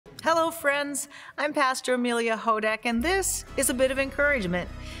Hello, friends. I'm Pastor Amelia Hodek, and this is a bit of encouragement.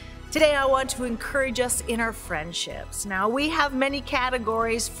 Today, I want to encourage us in our friendships. Now, we have many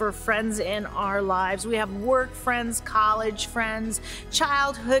categories for friends in our lives. We have work friends, college friends,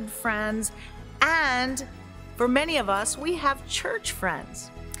 childhood friends, and for many of us, we have church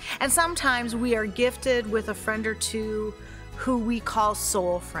friends. And sometimes we are gifted with a friend or two who we call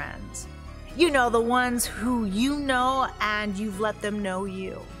soul friends. You know, the ones who you know and you've let them know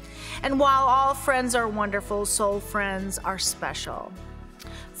you. And while all friends are wonderful, soul friends are special.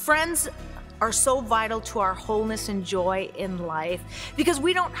 Friends are so vital to our wholeness and joy in life because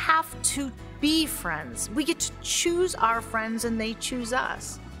we don't have to be friends. We get to choose our friends and they choose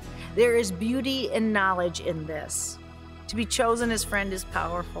us. There is beauty and knowledge in this. To be chosen as friend is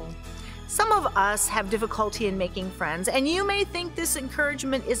powerful. Some of us have difficulty in making friends, and you may think this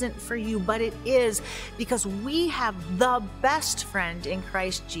encouragement isn't for you, but it is because we have the best friend in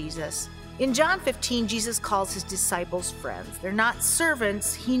Christ Jesus. In John 15, Jesus calls his disciples friends. They're not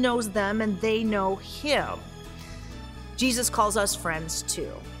servants. He knows them and they know him. Jesus calls us friends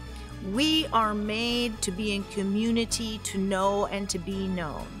too. We are made to be in community, to know and to be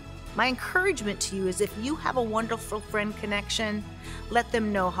known. My encouragement to you is if you have a wonderful friend connection, let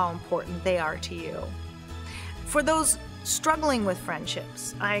them know how important they are to you. For those struggling with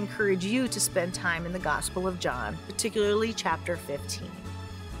friendships, I encourage you to spend time in the Gospel of John, particularly chapter 15.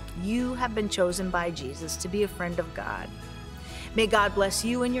 You have been chosen by Jesus to be a friend of God. May God bless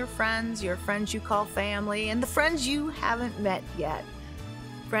you and your friends you call family, and the friends you haven't met yet.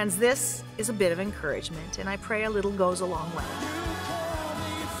 Friends, this is a bit of encouragement, and I pray a little goes a long way.